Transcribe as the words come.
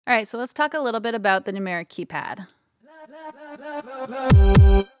All right, so let's talk a little bit about the numeric keypad.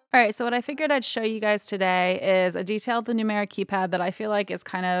 All right, so what I figured I'd show you guys today is a detail of the numeric keypad that I feel like is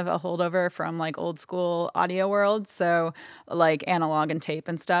kind of a holdover from like old school audio world. So like analog and tape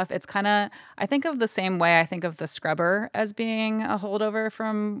and stuff. It's kind of, I think of the same way I think of the scrubber as being a holdover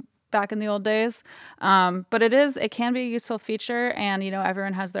from back in the old days. But it can be a useful feature, and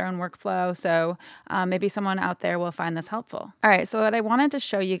everyone has their own workflow. So maybe someone out there will find this helpful. All right, so what I wanted to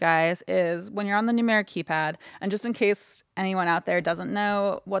show you guys is when you're on the numeric keypad, and just in case anyone out there doesn't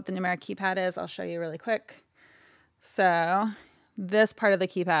know what the numeric keypad is, I'll show you really quick. So this part of the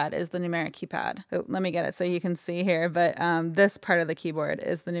keypad is the numeric keypad. Oh, let me get it so you can see here, but this part of the keyboard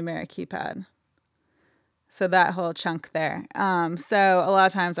is the numeric keypad. So that whole chunk there. So a lot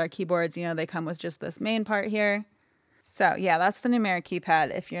of times our keyboards, they come with just this main part here. So yeah, that's the numeric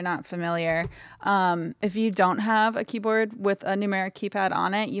keypad if you're not familiar. If you don't have a keyboard with a numeric keypad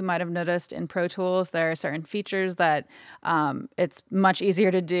on it, you might have noticed in Pro Tools there are certain features that it's much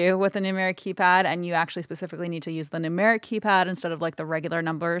easier to do with a numeric keypad, and you actually specifically need to use the numeric keypad instead of like the regular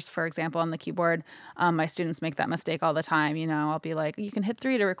numbers, for example, on the keyboard. My students make that mistake all the time. I'll be like, you can hit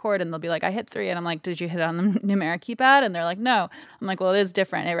 3 to record, and they'll be like, I hit 3, and I'm like, did you hit on the numeric keypad? And they're like, no. I'm like, well, it is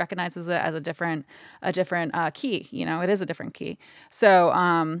different. It recognizes it as a different key. It is a different key.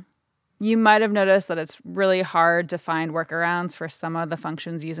 So you might have noticed that it's really hard to find workarounds for some of the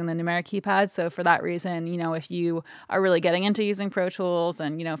functions using the numeric keypad. So for that reason, if you are really getting into using Pro Tools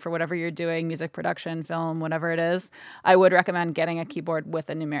and, for whatever you're doing, music production, film, whatever it is, I would recommend getting a keyboard with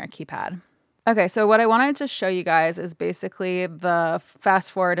a numeric keypad. Okay, so what I wanted to show you guys is basically the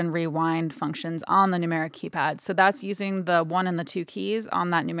fast forward and rewind functions on the numeric keypad. So that's using the 1 and the 2 keys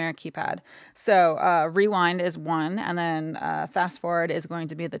on that numeric keypad. So rewind is 1, and then fast forward is going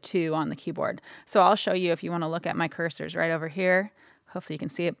to be the 2 on the keyboard. So I'll show you if you want to look at my cursors right over here. Hopefully you can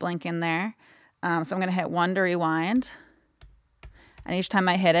see it blink in there. So I'm going to hit 1 to rewind. And each time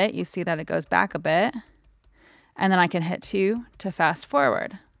I hit it, you see that it goes back a bit. And then I can hit 2 to fast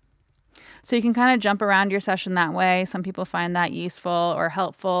forward. So you can kind of jump around your session that way. Some people find that useful or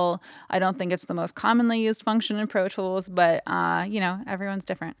helpful. I don't think it's the most commonly used function in Pro Tools, but everyone's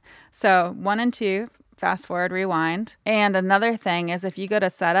different. So 1 and 2, fast forward, rewind. And another thing is if you go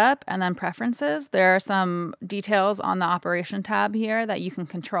to setup and then preferences, there are some details on the operation tab here that you can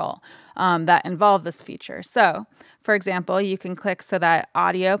control that involve this feature. So for example, you can click so that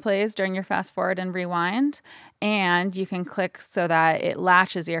audio plays during your fast forward and rewind, and you can click so that it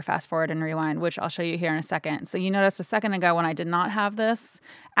latches your fast forward and rewind, which I'll show you here in a second. So you noticed a second ago when I did not have this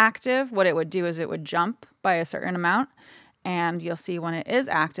active, what it would do is it would jump by a certain amount, and you'll see when it is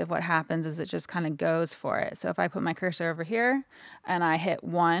active, what happens is it just kind of goes for it. So if I put my cursor over here and I hit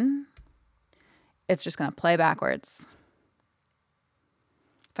 1, it's just going to play backwards.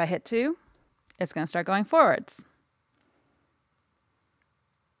 If I hit 2, it's going to start going forwards.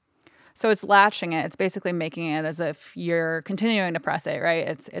 So it's latching it. It's basically making it as if you're continuing to press it, right?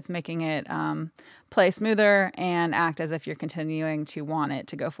 It's making it play smoother and act as if you're continuing to want it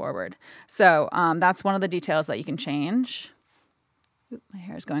to go forward. So that's one of the details that you can change. Oop, my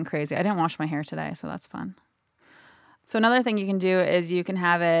hair is going crazy. I didn't wash my hair today, so that's fun. So another thing you can do is you can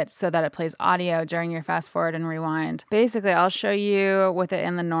have it so that it plays audio during your fast forward and rewind. Basically, I'll show you with it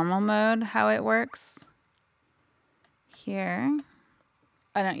in the normal mode how it works. Here.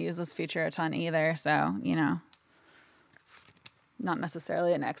 I don't use this feature a ton either, so, not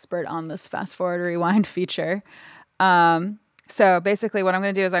necessarily an expert on this fast forward rewind feature. So basically what I'm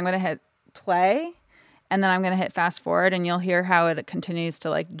going to do is I'm going to hit play, and then I'm going to hit fast forward, and you'll hear how it continues to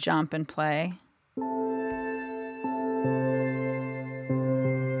like jump and play.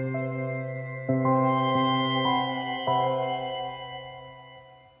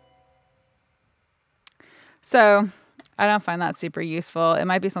 So I don't find that super useful. It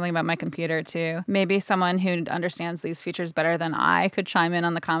might be something about my computer too. Maybe someone who understands these features better than I could chime in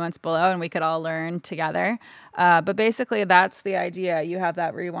on the comments below and we could all learn together. But basically that's the idea. You have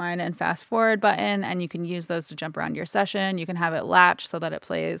that rewind and fast forward button, and you can use those to jump around your session. You can have it latch so that it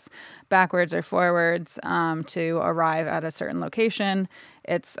plays backwards or forwards to arrive at a certain location.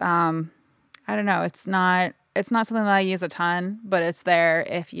 It's, I don't know, it's not something that I use a ton, but it's there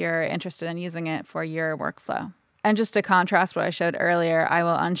if you're interested in using it for your workflow. And just to contrast what I showed earlier, I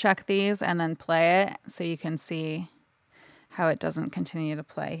will uncheck these and then play it so you can see how it doesn't continue to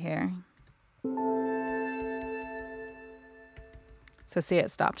play here. So see, it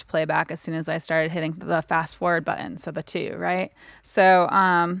stopped playback as soon as I started hitting the fast forward button, so the 2, right? So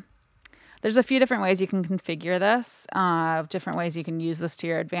there's a few different ways you can configure this, different ways you can use this to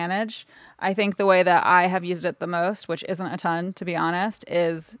your advantage. I think the way that I have used it the most, which isn't a ton to be honest,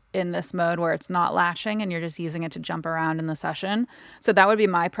 is in this mode where it's not latching and you're just using it to jump around in the session. So that would be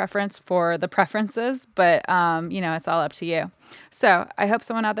my preference for the preferences, but you know, it's all up to you. So I hope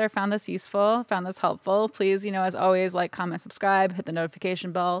someone out there found this useful, found this helpful. Please, you know, as always, like, comment, subscribe, hit the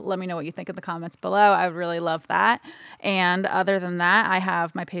notification bell. Let me know what you think in the comments below. I would really love that. And other than that, I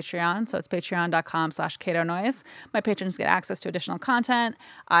have my Patreon. So it's patreon.com/CatoNoise. My patrons get access to additional content.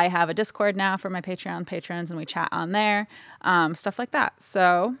 I have a Discord now for my Patreon patrons and we chat on there, stuff like that.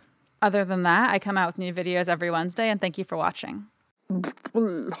 So other than that, I come out with new videos every Wednesday and thank you for watching.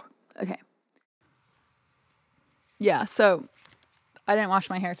 Okay. Yeah, so I didn't wash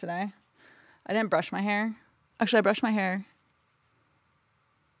my hair today. I didn't brush my hair. Actually, I brushed my hair.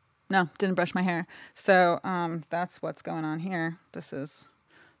 No, didn't brush my hair. So that's what's going on here. This is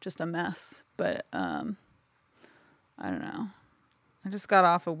just a mess, but I don't know. I just got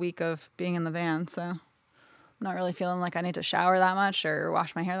off a week of being in the van, so I'm not really feeling like I need to shower that much or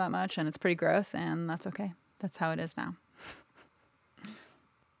wash my hair that much, and it's pretty gross, and that's okay. That's how it is now.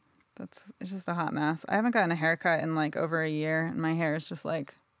 It's just a hot mess. I haven't gotten a haircut in like over a year, and my hair is just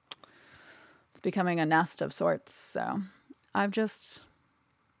like, it's becoming a nest of sorts. So I've just,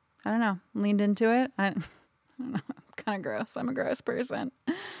 I don't know, leaned into it. I don't know. I'm kind of gross. I'm a gross person.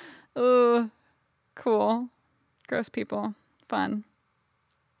 Oh, cool. Gross people. Fun.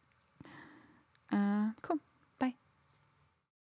 Cool.